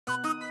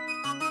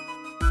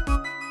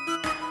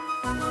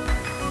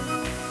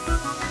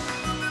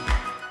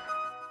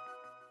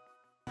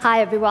Hi,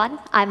 everyone.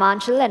 I'm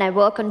Aanchal, and I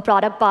work on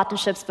product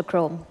partnerships for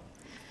Chrome.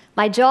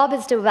 My job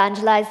is to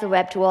evangelize the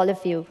web to all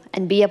of you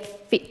and be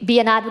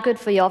an advocate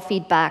for your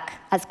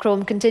feedback as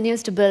Chrome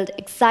continues to build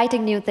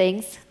exciting new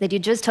things that you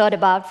just heard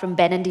about from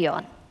Ben and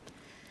Dion.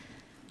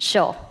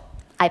 Sure,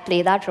 I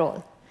play that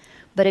role.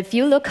 But if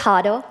you look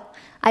harder,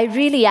 I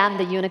really am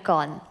the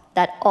unicorn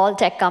that all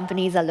tech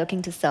companies are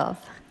looking to serve.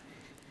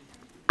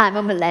 I'm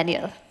a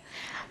millennial,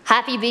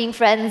 happy being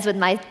friends with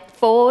my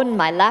phone,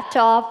 my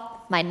laptop,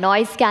 my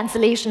noise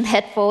cancellation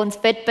headphones,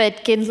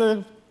 Fitbit,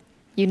 Kindle,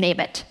 you name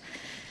it.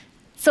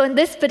 So in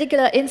this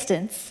particular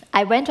instance,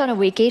 I went on a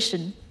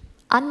vacation,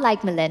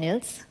 unlike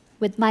millennials,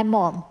 with my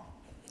mom.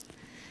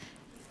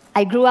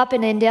 I grew up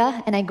in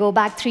India, and I go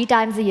back 3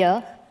 times a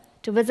year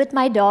to visit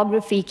my dog,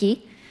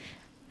 Rafiki,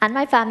 and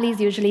my family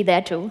is usually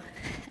there too.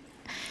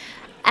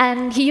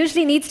 And he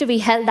usually needs to be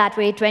held that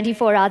way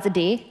 24 hours a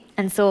day,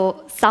 and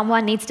so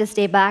someone needs to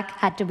stay back,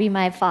 had to be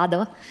my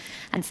father.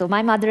 And so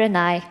my mother and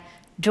I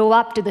drove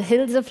up to the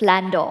hills of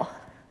Landor.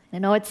 I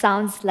know it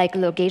sounds like a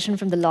location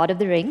from The Lord of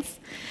the Rings,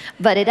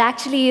 but it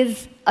actually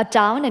is a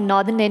town in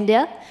northern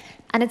India,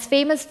 and it's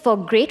famous for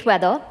great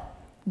weather,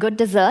 good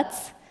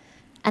desserts,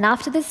 and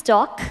after this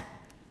talk,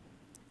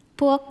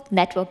 poor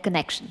network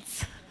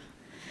connections.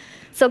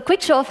 So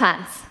quick show of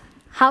hands.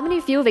 How many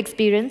of you have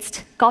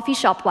experienced coffee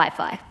shop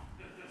Wi-Fi?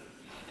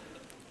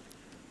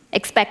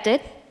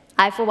 Expected.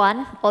 I, for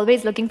one,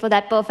 always looking for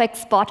that perfect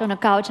spot on a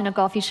couch in a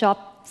coffee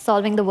shop,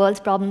 solving the world's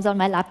problems on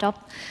my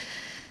laptop.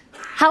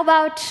 How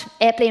about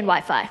airplane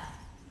Wi-Fi?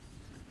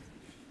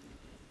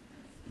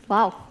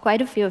 Wow,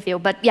 quite a few of you.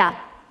 But yeah,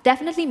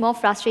 definitely more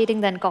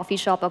frustrating than coffee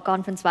shop or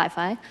conference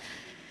Wi-Fi.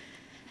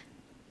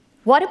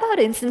 What about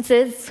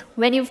instances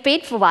when you've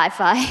paid for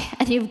Wi-Fi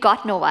and you've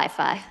got no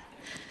Wi-Fi?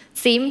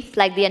 Seemed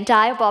like the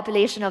entire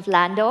population of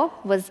Landor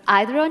was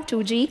either on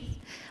 2G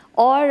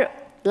or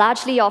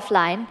largely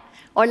offline,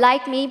 or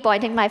like me,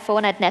 pointing my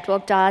phone at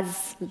network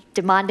towers,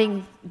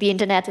 demanding the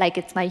internet like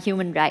it's my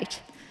human right.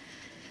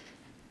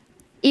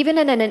 Even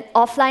in an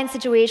offline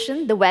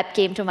situation, the web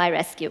came to my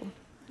rescue.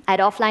 I'd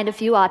offlined a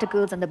few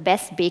articles on the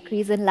best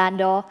bakeries in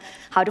Landor,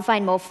 how to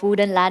find more food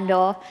in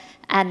Landor,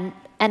 and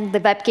the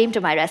web came to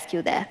my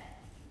rescue there.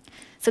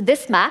 So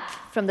this map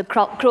from the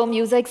Chrome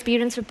User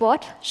Experience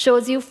Report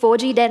shows you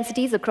 4G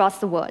densities across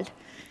the world.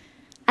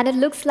 And it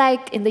looks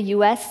like in the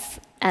US,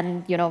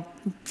 and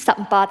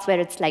some parts where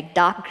it's like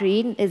dark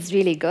green is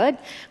really good.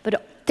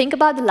 But think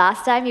about the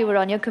last time you were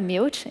on your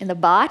commute in the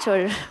BART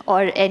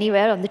or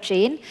anywhere on the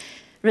train.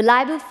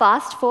 Reliable,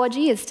 fast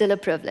 4G is still a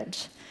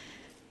privilege.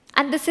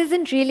 And this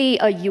isn't really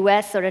a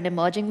US or an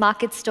emerging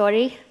market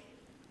story.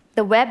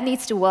 The web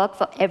needs to work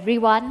for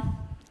everyone,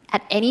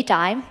 at any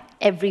time,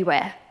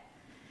 everywhere.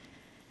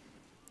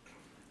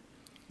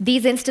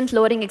 These instant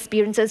loading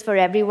experiences for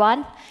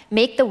everyone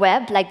make the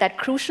web like that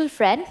crucial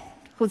friend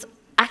who's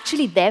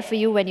actually there for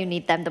you when you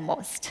need them the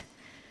most.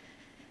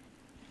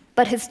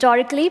 But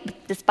historically,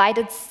 despite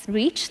its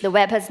reach, the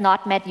web has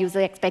not met user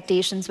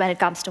expectations when it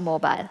comes to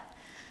mobile.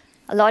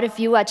 A lot of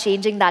you are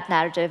changing that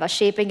narrative, are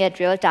shaping it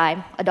real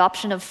time.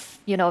 Adoption of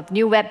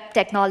new web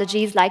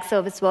technologies like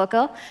Service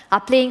Worker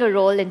are playing a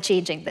role in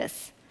changing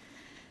this.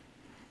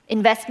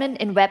 Investment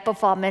in web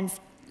performance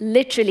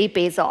literally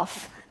pays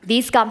off.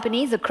 These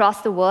companies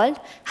across the world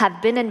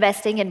have been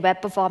investing in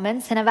web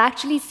performance and have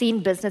actually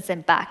seen business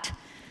impact.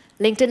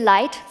 LinkedIn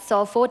Lite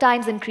saw a 4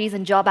 times increase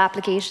in job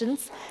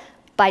applications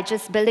by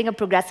just building a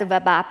progressive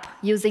web app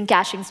using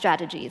caching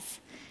strategies.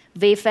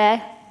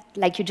 Wayfair,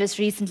 like you just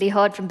recently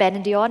heard from Ben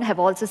and Dion, have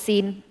also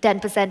seen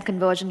 10%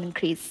 conversion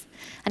increase.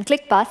 And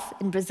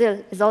ClickBus in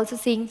Brazil is also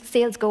seeing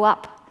sales go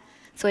up.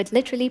 So it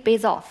literally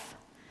pays off.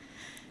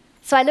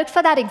 So I looked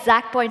for that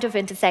exact point of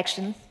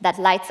intersection that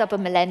lights up a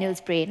millennial's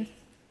brain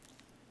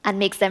and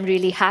makes them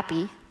really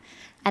happy.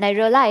 And I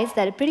realized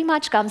that it pretty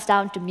much comes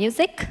down to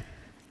music,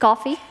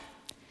 coffee,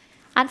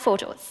 and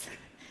photos.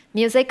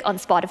 Music on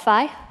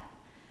Spotify,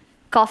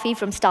 coffee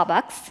from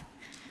Starbucks,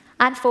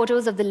 and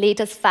photos of the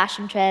latest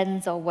fashion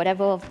trends or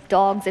whatever,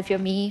 dogs, if you're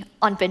me,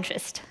 on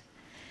Pinterest.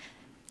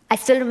 I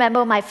still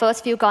remember my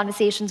first few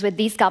conversations with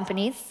these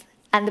companies,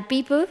 and the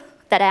people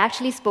that I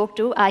actually spoke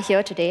to are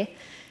here today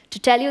to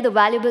tell you the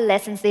valuable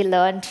lessons they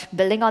learned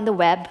building on the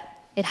web.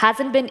 It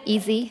hasn't been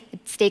easy.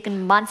 It's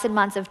taken months and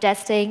months of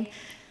testing,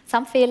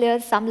 some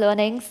failures, some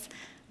learnings,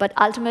 but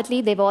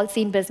ultimately, they've all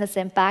seen business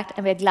impact,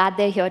 and we're glad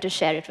they're here to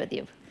share it with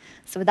you.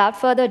 So without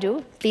further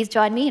ado, please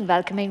join me in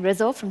welcoming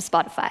Rizzo from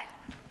Spotify.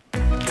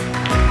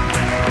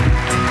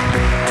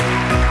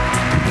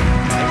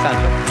 Thanks,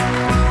 Aanchal.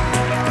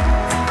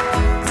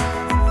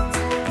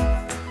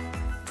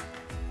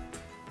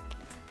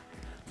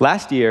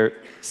 Last year,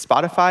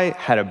 Spotify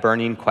had a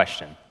burning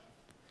question.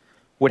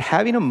 Would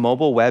having a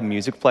mobile web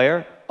music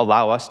player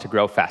allow us to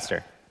grow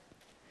faster?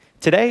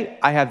 Today,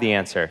 I have the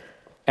answer,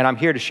 and I'm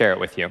here to share it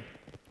with you.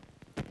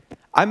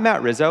 I'm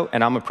Matt Rizzo,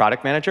 and I'm a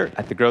product manager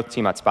at the growth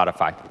team at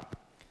Spotify.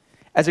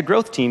 As a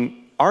growth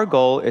team, our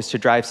goal is to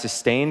drive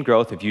sustained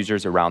growth of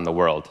users around the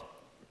world.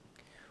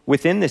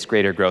 Within this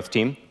greater growth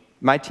team,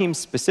 my team's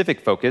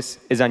specific focus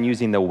is on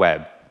using the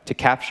web to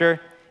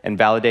capture and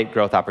validate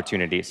growth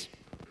opportunities.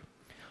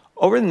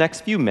 Over the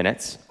next few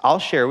minutes, I'll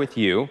share with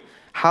you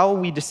how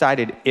we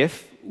decided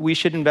if we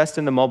should invest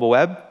in the mobile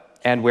web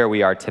and where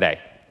we are today.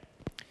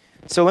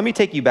 So let me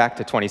take you back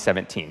to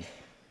 2017.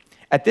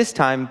 At this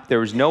time, there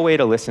was no way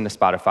to listen to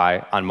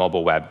Spotify on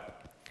mobile web.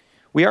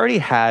 We already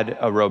had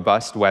a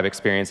robust web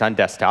experience on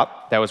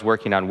desktop that was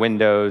working on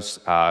Windows,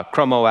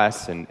 Chrome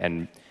OS,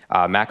 and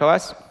Mac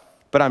OS,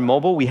 but on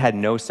mobile, we had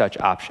no such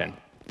option.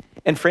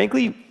 And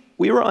frankly,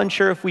 we were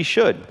unsure if we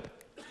should.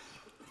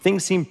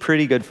 Things seemed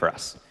pretty good for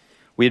us.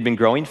 We had been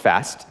growing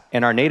fast,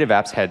 and our native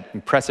apps had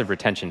impressive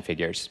retention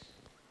figures.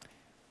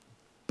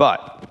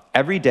 But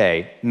every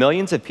day,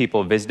 millions of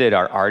people visited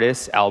our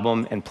artists,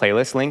 album, and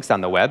playlist links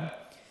on the web,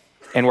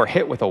 and were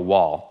hit with a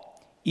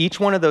wall. Each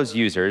one of those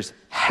users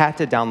had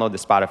to download the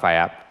Spotify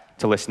app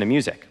to listen to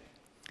music.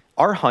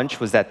 Our hunch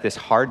was that this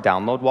hard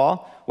download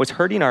wall was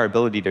hurting our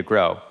ability to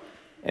grow.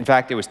 In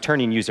fact, it was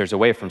turning users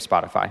away from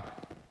Spotify.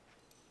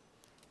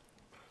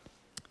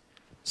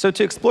 So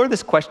to explore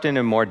this question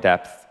in more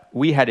depth,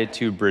 we headed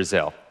to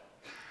Brazil.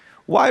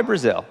 Why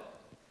Brazil?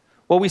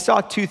 Well, we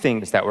saw two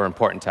things that were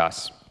important to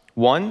us.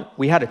 One,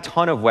 we had a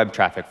ton of web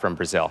traffic from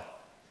Brazil.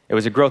 It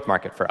was a growth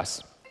market for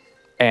us.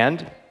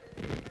 And,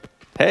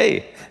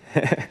 hey,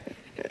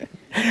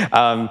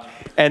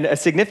 and a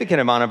significant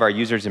amount of our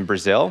users in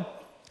Brazil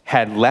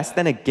had less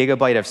than a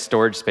gigabyte of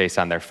storage space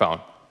on their phone.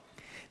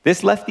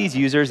 This left these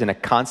users in a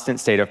constant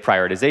state of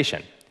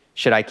prioritization.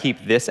 Should I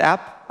keep this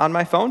app on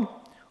my phone?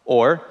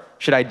 Or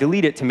should I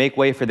delete it to make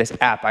way for this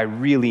app I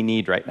really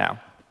need right now?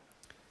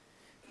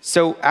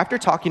 So after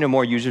talking to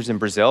more users in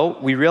Brazil,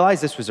 we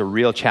realized this was a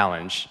real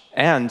challenge,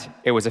 and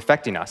it was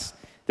affecting us.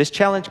 This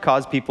challenge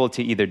caused people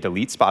to either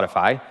delete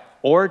Spotify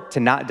or to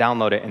not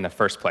download it in the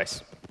first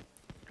place,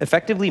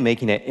 effectively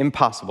making it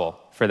impossible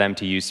for them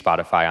to use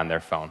Spotify on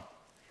their phone.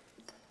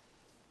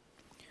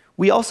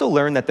 We also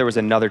learned that there was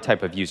another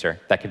type of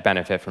user that could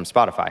benefit from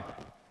Spotify.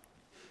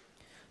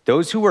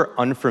 Those who were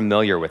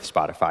unfamiliar with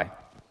Spotify.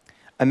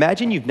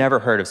 Imagine you've never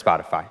heard of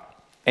Spotify,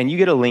 and you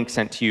get a link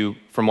sent to you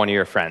from one of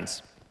your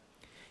friends.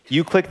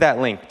 You click that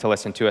link to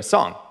listen to a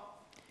song.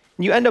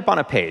 You end up on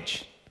a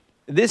page.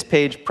 This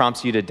page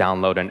prompts you to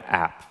download an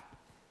app.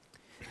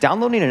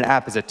 Downloading an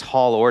app is a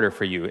tall order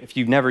for you if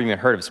you've never even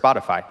heard of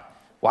Spotify.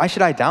 Why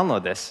should I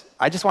download this?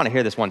 I just want to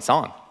hear this one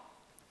song.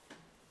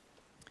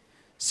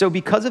 So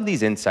because of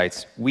these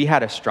insights, we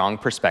had a strong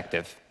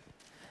perspective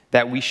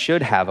that we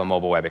should have a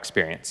mobile web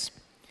experience.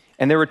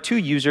 And there were two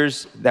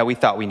users that we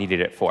thought we needed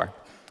it for.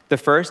 The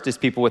first is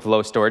people with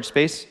low storage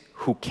space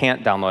who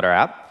can't download our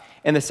app.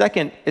 And the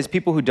second is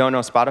people who don't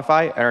know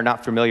Spotify and are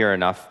not familiar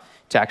enough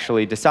to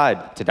actually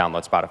decide to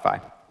download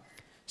Spotify.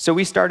 So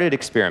we started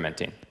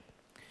experimenting.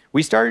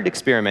 We started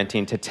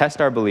experimenting to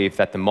test our belief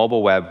that the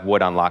mobile web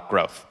would unlock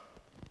growth.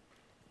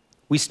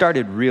 We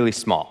started really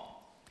small.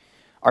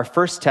 Our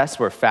first tests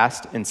were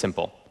fast and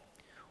simple.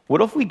 What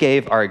if we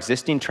gave our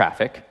existing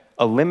traffic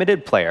a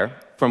limited player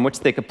from which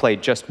they could play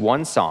just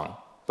one song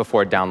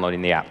before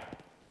downloading the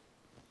app?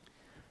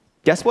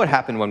 Guess what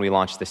happened when we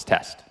launched this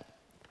test?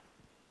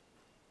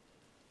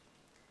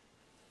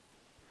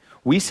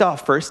 We saw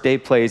first-day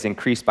plays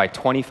increase by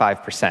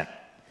 25%.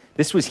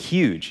 This was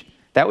huge.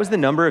 That was the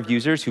number of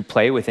users who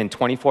play within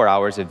 24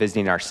 hours of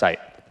visiting our site.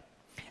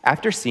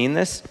 After seeing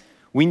this,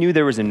 we knew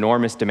there was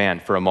enormous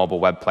demand for a mobile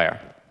web player.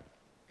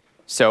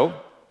 So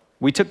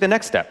we took the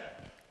next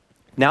step.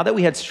 Now that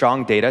we had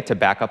strong data to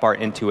back up our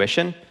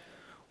intuition,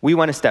 we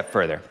went a step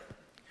further.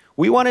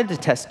 We wanted to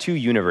test two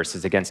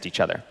universes against each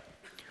other.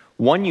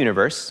 One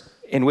universe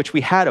in which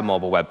we had a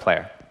mobile web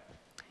player,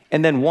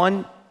 and then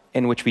one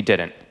in which we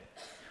didn't.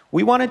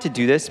 We wanted to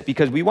do this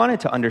because we wanted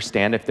to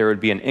understand if there would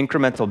be an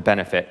incremental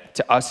benefit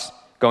to us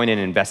going and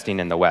investing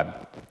in the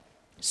web.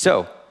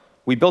 So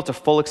we built a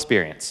full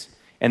experience,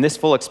 and this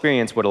full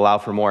experience would allow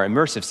for more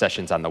immersive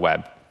sessions on the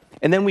web.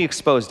 And then we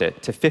exposed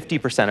it to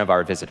 50% of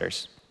our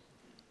visitors.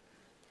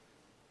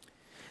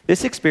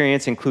 This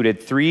experience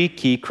included 3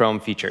 key Chrome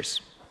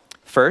features.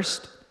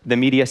 First, the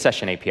Media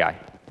Session API.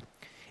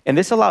 And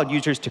this allowed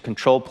users to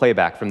control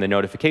playback from the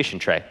notification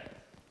tray.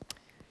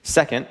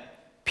 Second,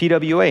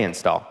 PWA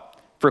install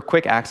for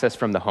quick access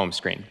from the home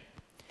screen.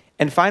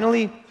 And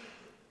finally,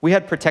 we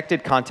had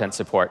protected content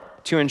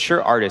support to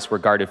ensure artists were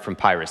guarded from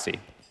piracy.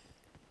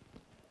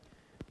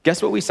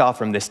 Guess what we saw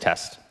from this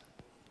test?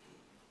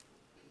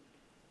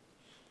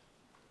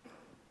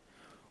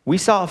 We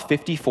saw a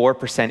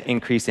 54%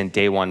 increase in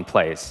day 1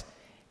 plays,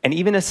 and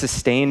even a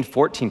sustained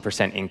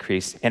 14%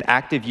 increase in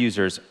active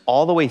users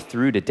all the way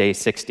through to day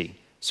 60,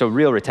 so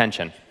real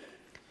retention.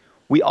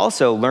 We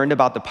also learned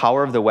about the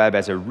power of the web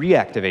as a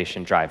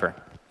reactivation driver.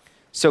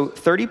 So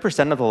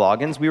 30% of the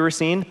logins we were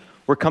seeing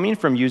were coming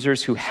from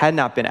users who had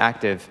not been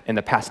active in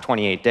the past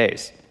 28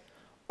 days.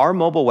 Our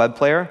mobile web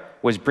player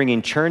was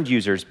bringing churned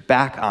users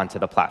back onto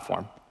the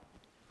platform.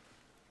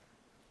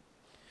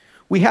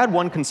 We had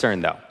one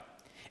concern, though,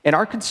 and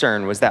our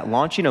concern was that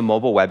launching a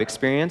mobile web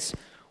experience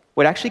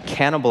would actually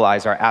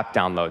cannibalize our app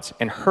downloads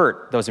and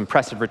hurt those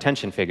impressive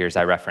retention figures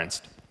I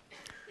referenced.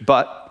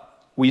 But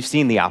we've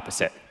seen the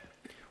opposite.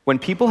 When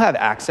people have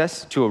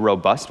access to a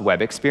robust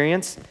web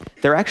experience,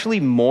 they're actually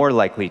more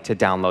likely to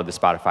download the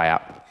Spotify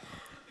app.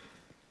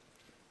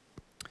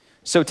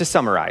 So to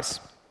summarize,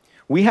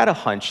 we had a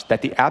hunch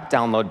that the app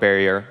download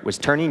barrier was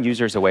turning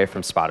users away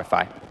from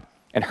Spotify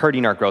and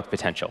hurting our growth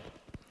potential.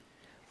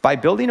 By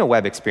building a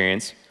web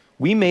experience,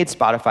 we made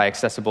Spotify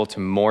accessible to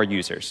more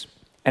users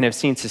and have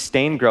seen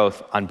sustained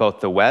growth on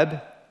both the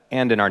web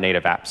and in our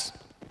native apps.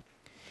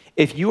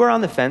 If you are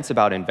on the fence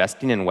about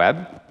investing in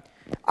web,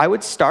 I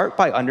would start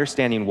by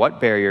understanding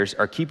what barriers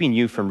are keeping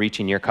you from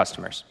reaching your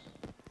customers.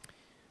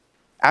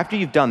 After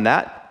you've done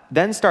that,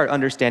 then start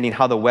understanding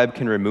how the web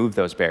can remove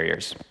those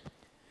barriers.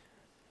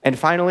 And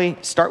finally,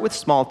 start with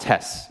small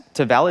tests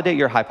to validate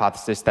your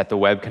hypothesis that the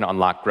web can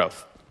unlock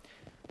growth.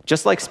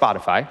 Just like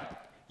Spotify,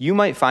 you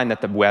might find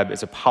that the web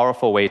is a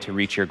powerful way to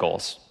reach your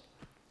goals.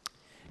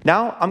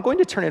 Now, I'm going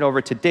to turn it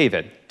over to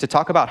David to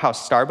talk about how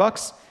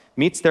Starbucks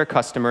meets their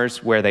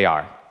customers where they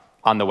are,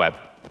 on the web.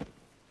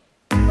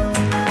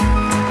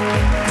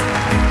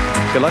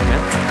 Good luck,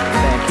 man.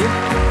 Thank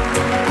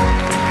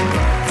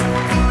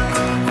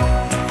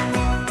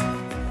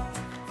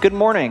you. Good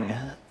morning.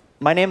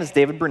 My name is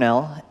David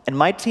Brunel, and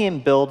my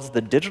team builds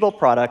the digital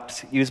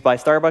product used by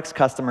Starbucks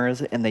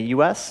customers in the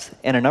US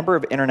and a number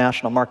of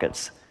international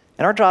markets.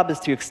 And our job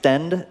is to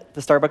extend the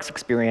Starbucks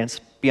experience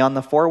beyond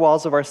the four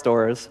walls of our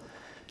stores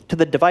to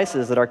the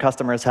devices that our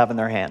customers have in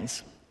their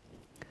hands.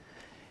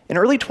 In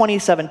early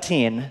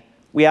 2017,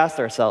 we asked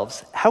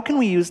ourselves, how can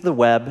we use the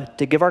web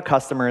to give our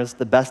customers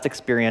the best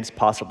experience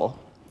possible?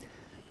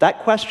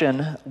 That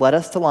question led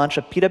us to launch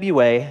a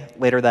PWA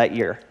later that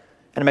year,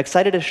 and I'm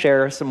excited to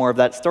share some more of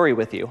that story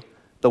with you,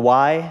 the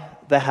why,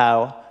 the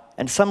how,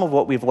 and some of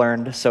what we've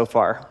learned so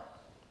far.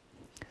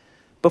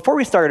 Before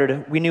we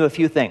started, we knew a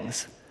few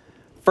things.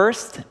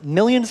 First,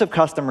 millions of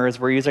customers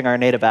were using our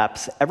native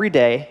apps every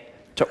day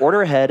to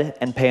order ahead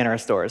and pay in our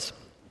stores.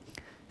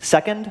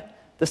 Second,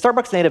 the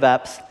Starbucks native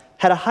apps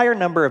had a higher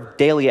number of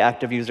daily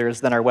active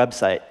users than our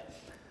website.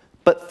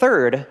 But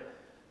third,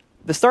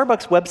 the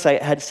Starbucks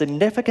website had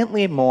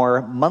significantly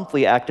more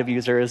monthly active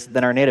users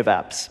than our native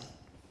apps.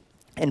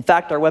 In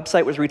fact, our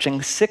website was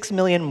reaching 6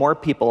 million more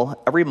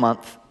people every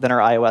month than our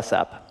iOS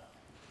app.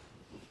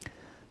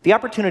 The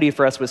opportunity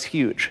for us was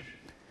huge.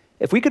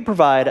 If we could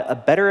provide a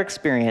better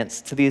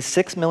experience to these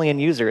 6 million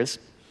users,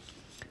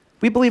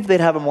 we believed they'd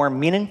have a more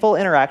meaningful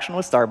interaction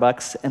with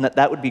Starbucks and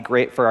that would be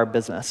great for our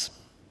business.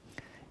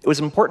 It was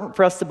important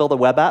for us to build a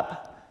web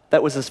app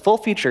that was as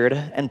full-featured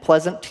and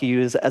pleasant to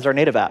use as our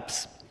native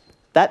apps.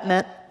 That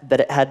meant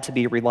that it had to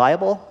be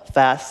reliable,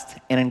 fast,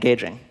 and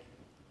engaging.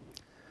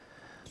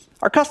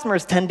 Our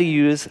customers tend to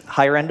use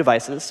higher-end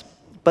devices,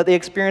 but they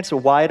experience a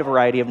wide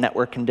variety of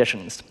network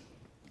conditions.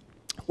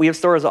 We have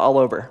stores all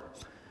over: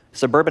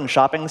 suburban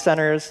shopping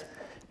centers,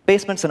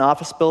 basements in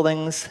office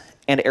buildings,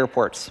 and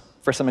airports,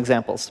 for some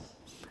examples.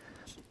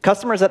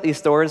 Customers at these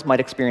stores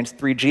might experience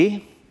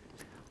 3G,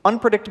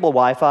 unpredictable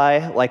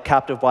Wi-Fi, like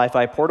captive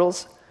Wi-Fi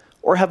portals,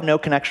 or have no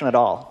connection at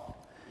all.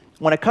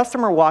 When a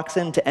customer walks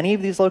into any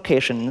of these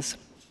locations,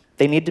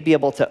 they need to be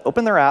able to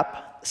open their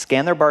app,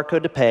 scan their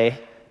barcode to pay,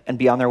 and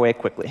be on their way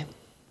quickly.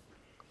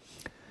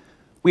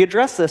 We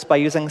address this by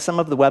using some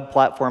of the web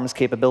platform's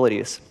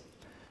capabilities.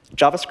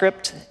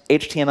 JavaScript,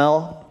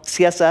 HTML,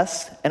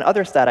 CSS, and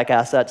other static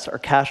assets are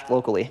cached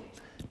locally.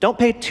 Don't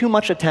pay too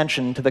much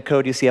attention to the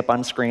code you see up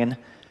on screen.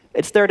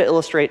 It's there to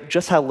illustrate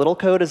just how little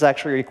code is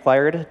actually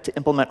required to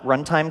implement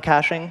runtime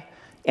caching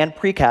and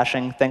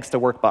pre-caching thanks to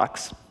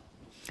Workbox.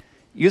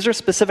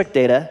 User-specific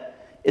data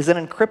is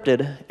then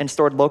encrypted and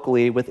stored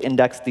locally with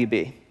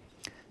IndexedDB.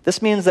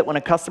 This means that when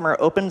a customer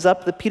opens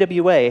up the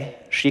PWA,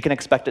 she can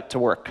expect it to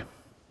work.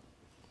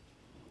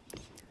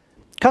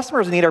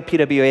 Customers need our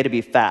PWA to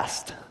be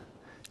fast.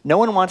 No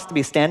one wants to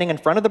be standing in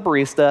front of the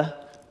barista,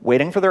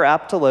 waiting for their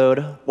app to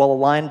load while a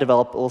line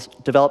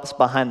develops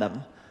behind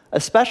them,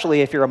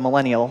 especially if you're a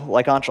millennial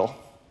like Aanchal.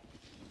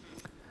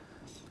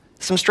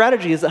 Some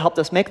strategies that helped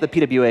us make the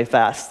PWA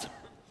fast.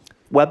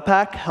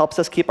 Webpack helps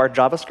us keep our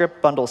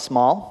JavaScript bundles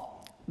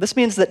small. This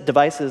means that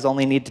devices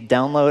only need to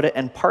download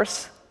and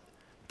parse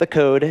the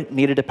code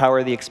needed to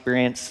power the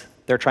experience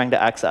they're trying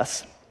to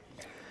access.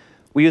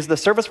 We use the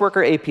Service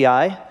Worker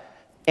API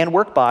and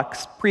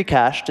Workbox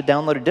pre-cache to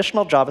download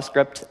additional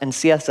JavaScript and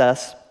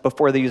CSS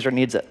before the user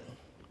needs it.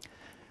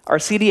 Our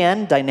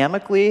CDN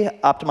dynamically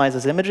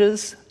optimizes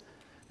images,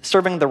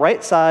 serving the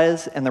right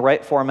size and the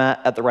right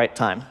format at the right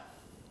time.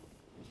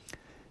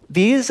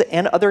 These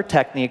and other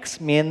techniques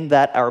mean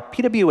that our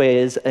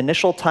PWA's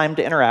initial time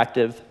to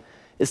interactive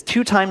is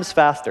 2 times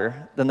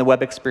faster than the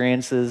web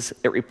experiences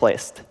it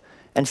replaced,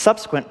 and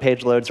subsequent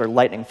page loads are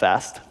lightning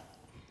fast.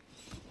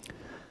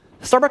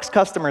 Starbucks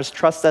customers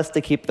trust us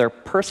to keep their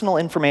personal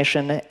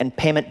information and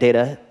payment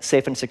data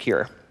safe and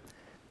secure.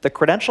 The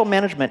Credential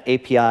Management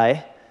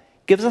API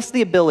gives us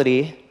the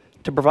ability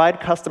to provide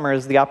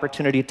customers the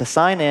opportunity to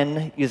sign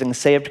in using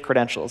saved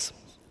credentials,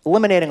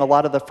 eliminating a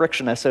lot of the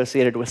friction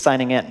associated with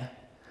signing in.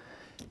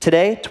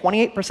 Today,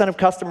 28% of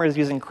customers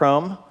using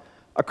Chrome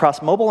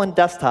across mobile and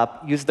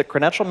desktop use the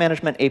Credential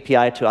Management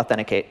API to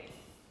authenticate.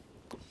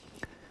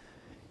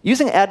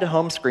 Using Add to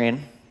Home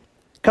screen,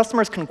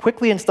 customers can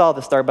quickly install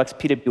the Starbucks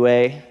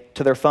PWA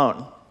to their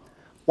phone.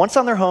 Once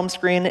on their home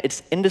screen,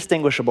 it's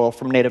indistinguishable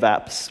from native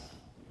apps.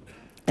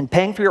 And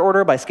paying for your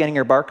order by scanning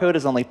your barcode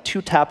is only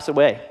 2 taps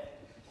away.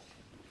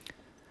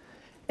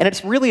 And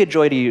it's really a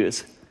joy to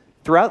use.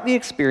 Throughout the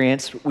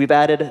experience, we've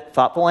added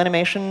thoughtful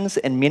animations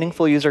and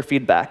meaningful user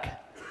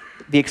feedback.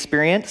 The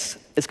experience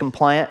is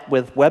compliant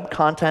with web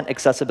content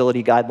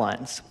accessibility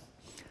guidelines.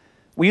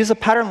 We use a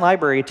pattern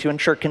library to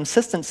ensure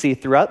consistency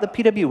throughout the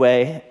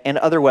PWA and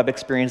other web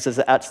experiences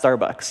at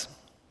Starbucks.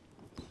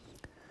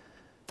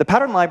 The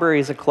pattern library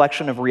is a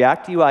collection of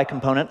React UI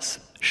components,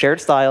 shared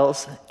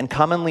styles, and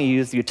commonly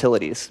used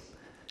utilities.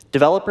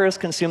 Developers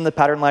consume the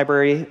pattern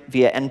library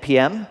via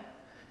NPM.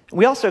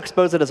 We also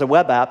expose it as a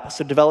web app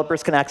so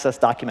developers can access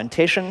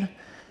documentation,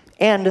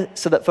 and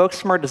so that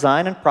folks from our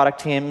design and product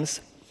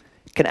teams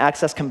can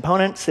access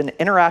components and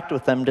interact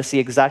with them to see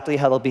exactly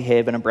how they'll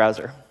behave in a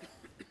browser.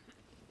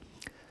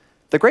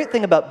 The great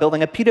thing about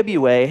building a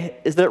PWA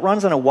is that it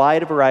runs on a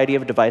wide variety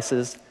of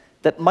devices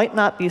that might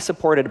not be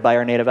supported by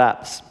our native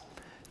apps,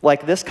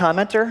 like this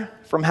commenter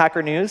from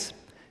Hacker News,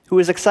 who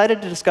was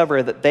excited to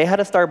discover that they had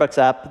a Starbucks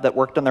app that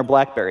worked on their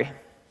BlackBerry.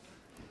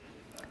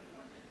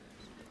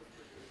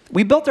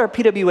 We built our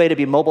PWA to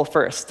be mobile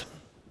first,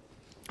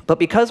 but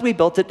because we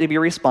built it to be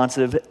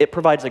responsive, it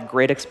provides a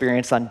great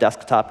experience on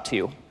desktop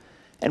too.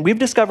 And we've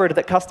discovered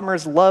that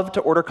customers love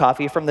to order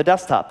coffee from the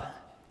desktop.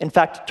 In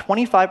fact,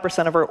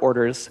 25% of our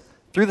orders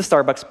through the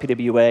Starbucks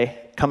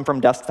PWA come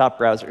from desktop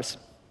browsers.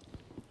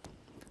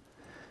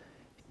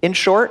 In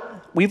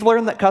short, we've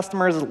learned that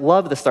customers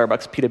love the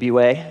Starbucks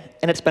PWA,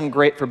 and it's been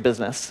great for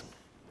business.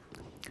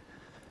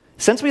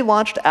 Since we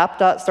launched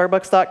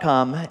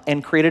app.starbucks.com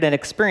and created an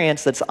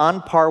experience that's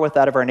on par with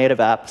that of our native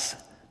apps,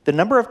 the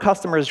number of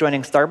customers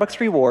joining Starbucks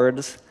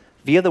Rewards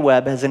via the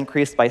web has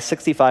increased by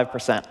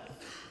 65%.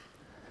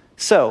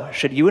 So,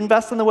 should you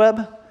invest in the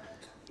web?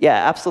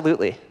 Yeah,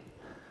 absolutely.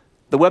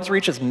 The web's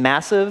reach is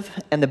massive,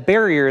 and the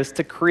barriers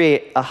to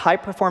create a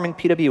high-performing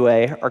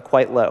PWA are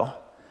quite low.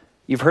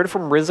 You've heard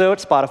from Rizzo at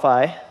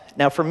Spotify,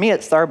 now from me at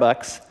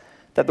Starbucks,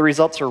 that the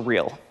results are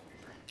real.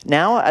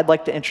 Now, I'd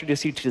like to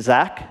introduce you to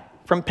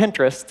Zach from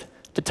Pinterest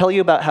to tell you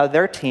about how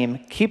their team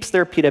keeps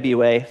their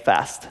PWA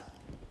fast.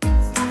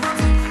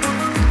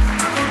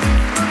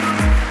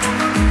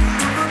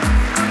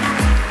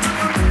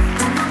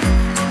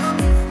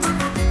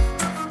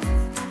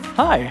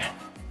 Hi,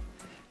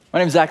 my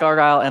name is Zach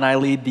Argyle, and I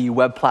lead the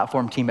web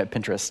platform team at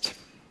Pinterest.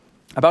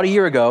 About a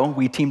year ago,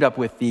 we teamed up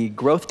with the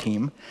growth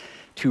team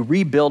to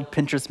rebuild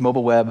Pinterest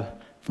mobile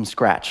web from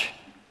scratch.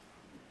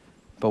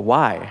 But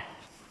why?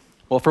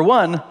 Well, for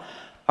one,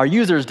 our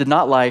users did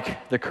not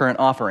like the current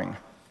offering.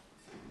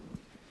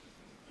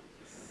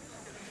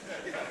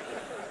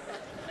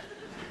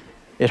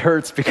 It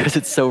hurts because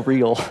it's so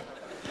real.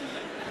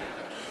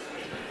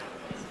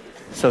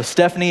 So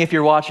Stephanie, if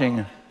you're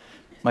watching,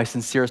 my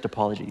sincerest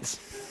apologies.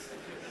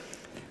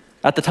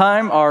 At the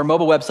time, our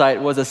mobile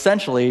website was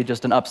essentially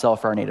just an upsell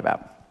for our native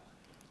app.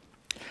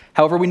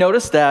 However, we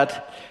noticed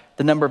that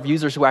the number of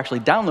users who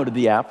actually downloaded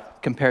the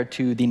app compared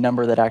to the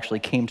number that actually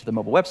came to the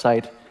mobile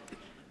website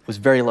was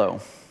very low,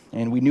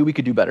 and we knew we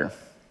could do better.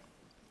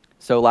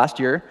 So last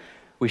year,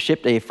 we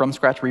shipped a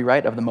from-scratch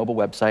rewrite of the mobile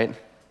website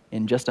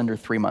in just under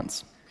 3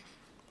 months.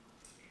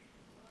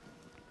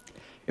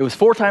 It was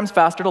 4 times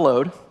faster to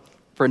load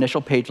for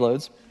initial page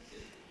loads,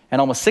 and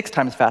almost 6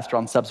 times faster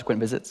on subsequent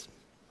visits.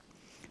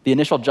 The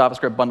initial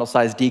JavaScript bundle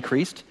size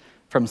decreased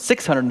from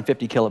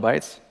 650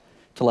 kilobytes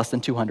to less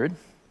than 200,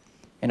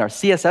 and our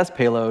CSS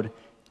payload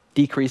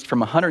decreased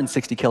from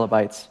 160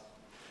 kilobytes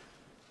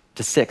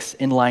to 6,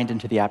 inlined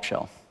into the app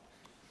shell.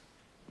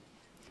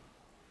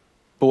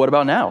 But what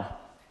about now?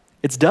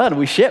 It's done.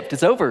 We shipped.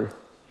 It's over.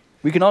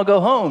 We can all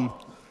go home.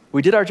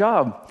 We did our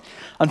job.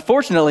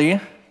 Unfortunately,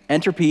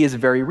 entropy is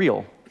very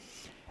real.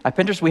 At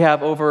Pinterest, we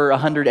have over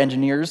 100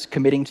 engineers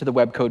committing to the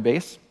web code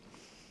base.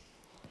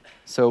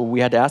 So we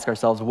had to ask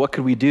ourselves, what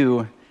could we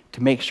do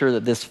to make sure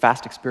that this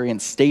fast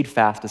experience stayed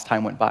fast as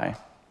time went by?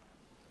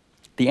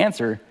 The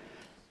answer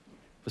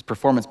was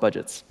performance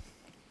budgets.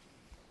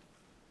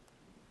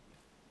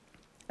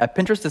 At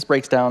Pinterest, this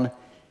breaks down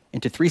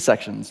into 3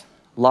 sections: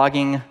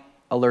 logging,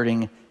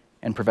 alerting,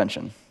 and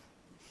prevention.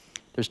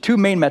 There's 2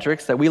 main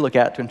metrics that we look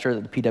at to ensure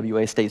that the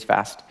PWA stays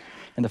fast.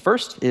 And the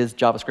first is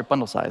JavaScript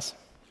bundle size.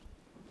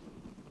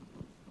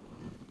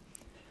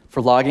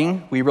 For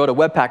logging, we wrote a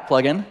Webpack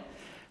plugin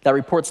that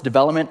reports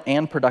development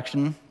and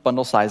production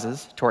bundle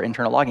sizes to our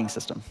internal logging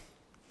system.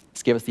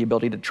 This gave us the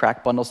ability to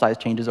track bundle size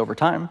changes over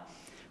time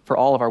for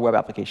all of our web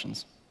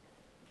applications.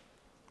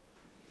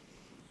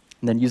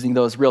 And then using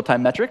those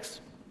real-time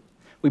metrics,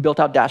 we built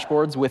out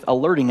dashboards with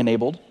alerting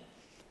enabled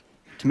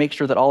to make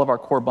sure that all of our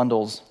core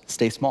bundles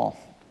stay small.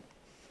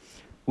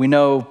 We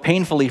know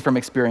painfully from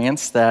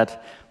experience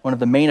that one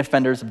of the main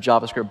offenders of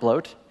JavaScript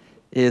bloat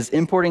is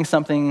importing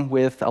something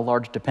with a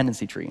large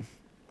dependency tree.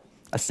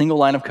 A single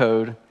line of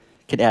code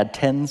can add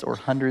tens or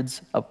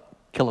hundreds of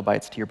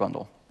kilobytes to your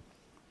bundle.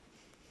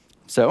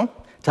 So,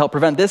 to help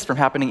prevent this from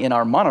happening in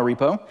our mono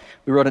repo,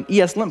 we wrote an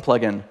ESLint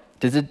plugin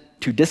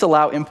to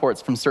disallow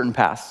imports from certain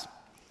paths.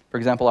 For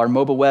example, our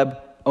mobile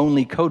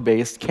web-only code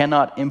base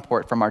cannot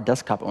import from our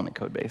desktop-only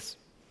code base.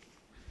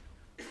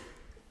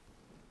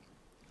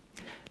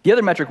 The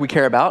other metric we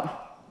care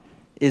about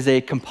is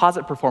a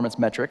composite performance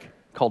metric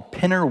called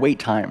pinner wait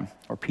time,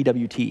 or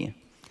PWT.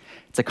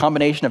 It's a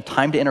combination of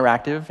time to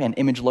interactive and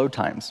image load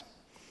times.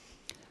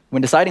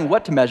 When deciding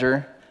what to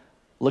measure,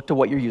 look to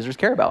what your users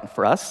care about.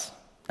 For us,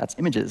 that's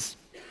images.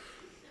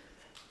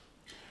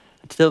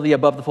 Until the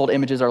above-the-fold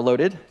images are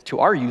loaded, to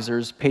our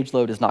users, page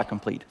load is not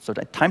complete. So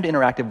time to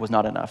interactive was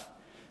not enough.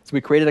 So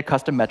we created a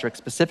custom metric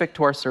specific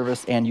to our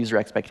service and user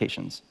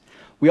expectations.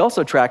 We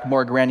also track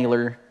more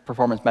granular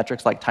performance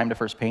metrics like time to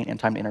first paint and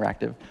time to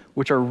interactive,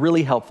 which are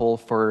really helpful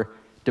for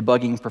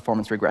debugging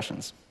performance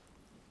regressions.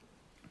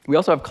 We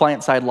also have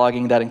client-side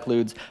logging that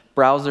includes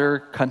browser,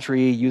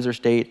 country, user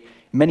state,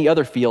 many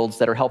other fields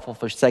that are helpful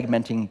for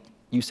segmenting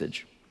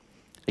usage.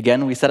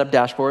 Again, we set up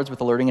dashboards with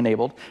alerting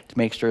enabled to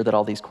make sure that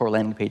all these core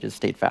landing pages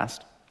stayed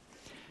fast.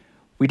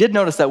 We did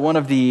notice that one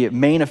of the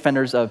main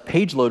offenders of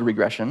page load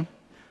regression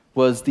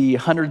was the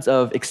hundreds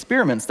of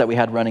experiments that we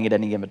had running at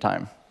any given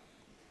time.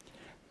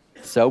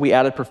 So we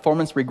added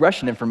performance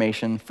regression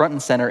information front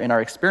and center in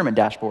our experiment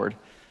dashboard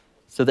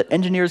so that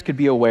engineers could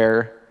be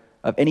aware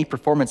of any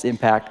performance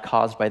impact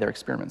caused by their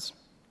experiments.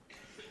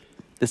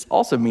 This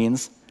also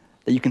means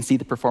that you can see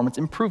the performance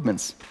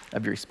improvements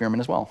of your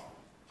experiment as well,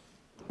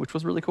 which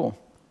was really cool.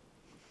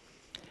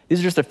 These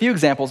are just a few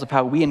examples of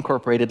how we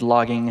incorporated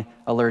logging,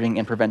 alerting,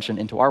 and prevention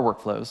into our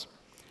workflows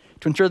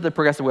to ensure that the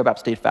progressive web app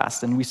stayed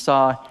fast, and we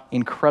saw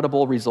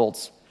incredible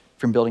results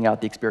from building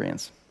out the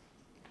experience.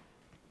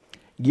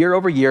 Year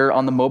over year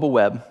on the mobile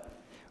web,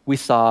 we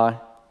saw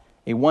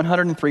a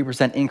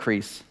 103%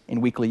 increase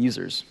in weekly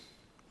users,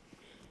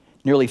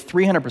 nearly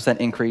 300%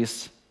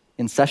 increase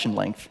in session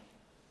length,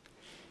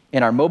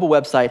 and our mobile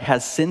website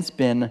has since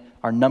been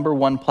our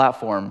 #1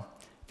 platform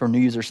for new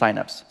user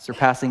signups,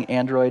 surpassing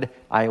Android,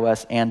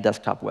 iOS, and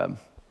desktop web.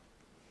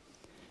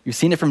 You've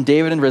seen it from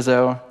David and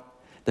Rizzo.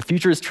 The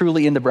future is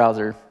truly in the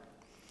browser,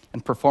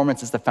 and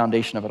performance is the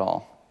foundation of it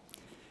all.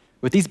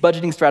 With these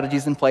budgeting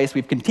strategies in place,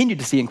 we've continued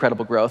to see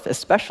incredible growth,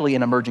 especially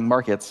in emerging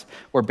markets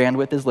where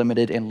bandwidth is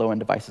limited and low-end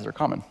devices are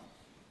common.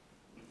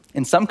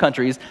 In some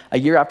countries, a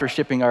year after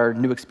shipping our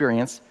new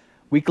experience,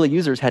 weekly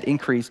users had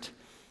increased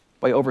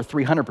by over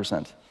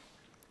 300%,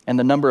 and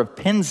the number of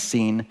pins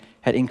seen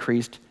had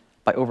increased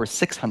by over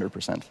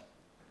 600%.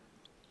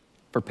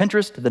 For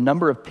Pinterest, the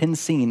number of pins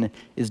seen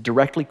is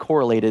directly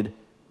correlated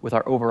with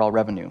our overall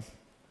revenue.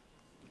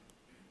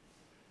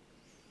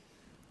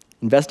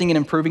 Investing in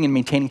improving and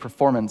maintaining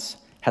performance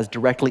has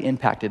directly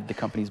impacted the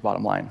company's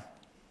bottom line.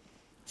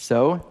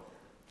 So,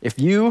 if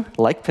you,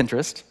 like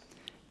Pinterest,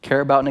 care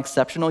about an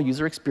exceptional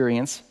user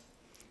experience,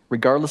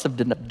 regardless of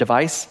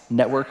device,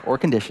 network, or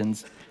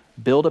conditions,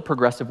 build a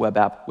progressive web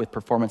app with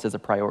performance as a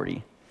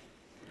priority.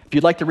 If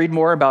you'd like to read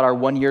more about our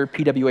one-year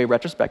PWA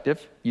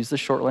retrospective, use the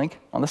short link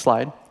on the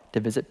slide to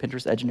visit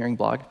Pinterest engineering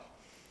blog.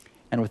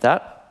 And with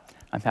that,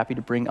 I'm happy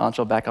to bring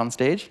Aanchal back on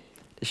stage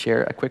to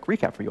share a quick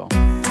recap for you all.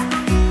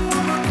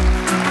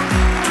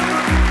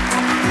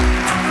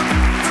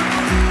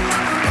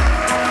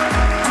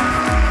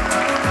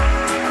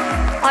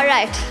 All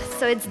right,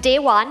 so it's day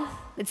 1.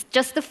 It's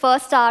just the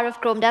first hour of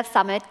Chrome Dev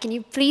Summit. Can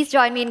you please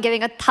join me in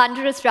giving a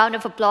thunderous round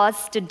of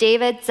applause to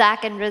David,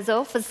 Zach, and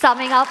Rizzo for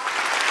summing up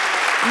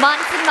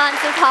months and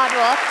months of hard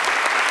work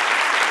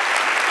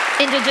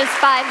into just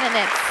 5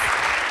 minutes.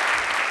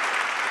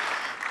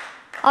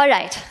 All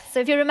right, so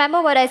if you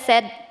remember what I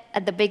said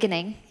at the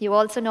beginning, you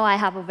also know I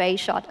have a very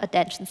short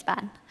attention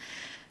span.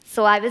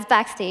 So I was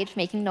backstage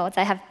making notes.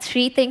 I have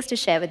 3 things to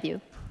share with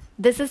you.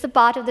 This is the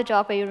part of the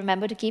talk where you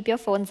remember to keep your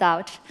phones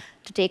out,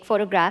 to take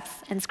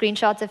photographs and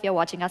screenshots if you're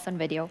watching us on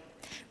video.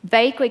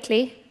 Very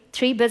quickly,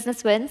 3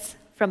 business wins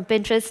from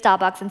Pinterest,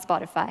 Starbucks, and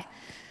Spotify.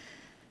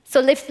 So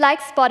if, like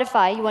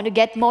Spotify, you want to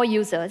get more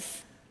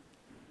users,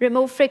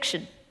 remove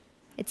friction.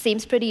 It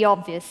seems pretty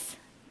obvious,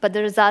 but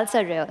the results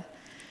are real.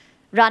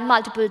 Run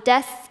multiple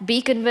tests,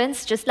 be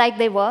convinced, just like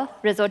they were.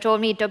 Rizzo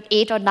told me it took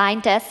 8 or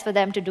 9 tests for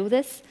them to do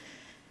this.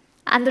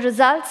 And the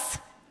results,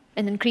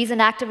 an increase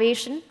in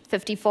activation,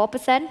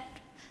 54%,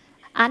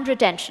 and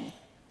retention,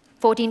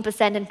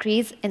 14%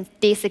 increase in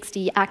day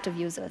 60 active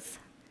users.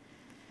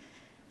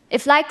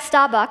 If, like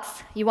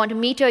Starbucks, you want to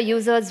meet your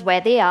users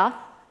where they are,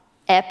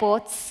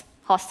 airports,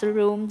 hostel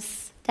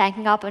rooms,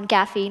 tanking up on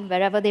caffeine,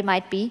 wherever they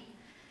might be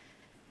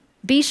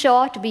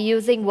sure to be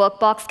using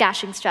workbox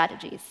caching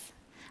strategies.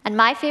 And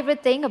my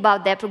favorite thing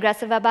about their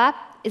progressive web app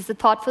is the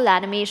thoughtful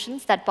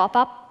animations that pop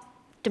up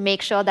to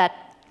make sure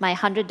that my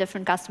 100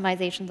 different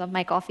customizations of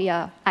my coffee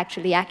are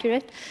actually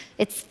accurate.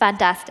 It's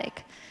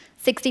fantastic.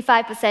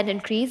 65%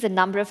 increase in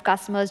number of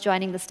customers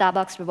joining the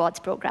Starbucks Rewards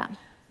program.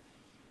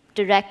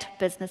 Direct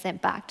business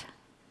impact.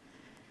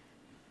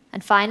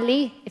 And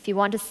finally, if you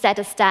want to set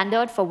a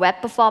standard for web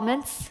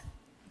performance,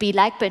 be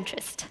like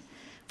Pinterest.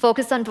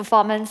 Focus on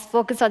performance,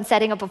 focus on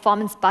setting a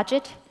performance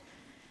budget.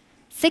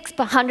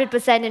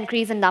 600%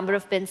 increase in number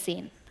of pins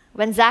seen.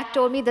 When Zach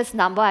told me this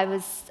number, I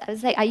was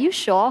like, are you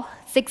sure?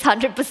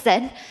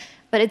 600%?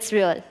 but it's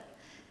real.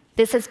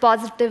 This has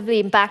positively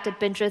impacted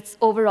Pinterest's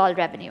overall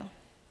revenue.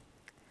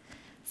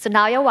 So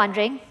now you're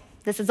wondering,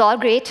 this is all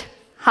great.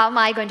 How am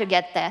I going to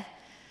get there?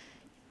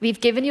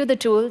 We've given you the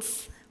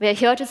tools. We're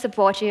here to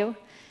support you.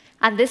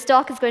 And this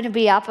talk is going to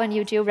be up on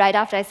YouTube right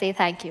after I say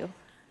thank you.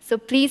 So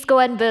please go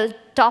and build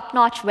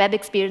top-notch web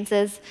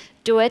experiences.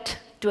 Do it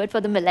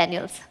for the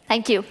millennials.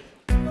 Thank you.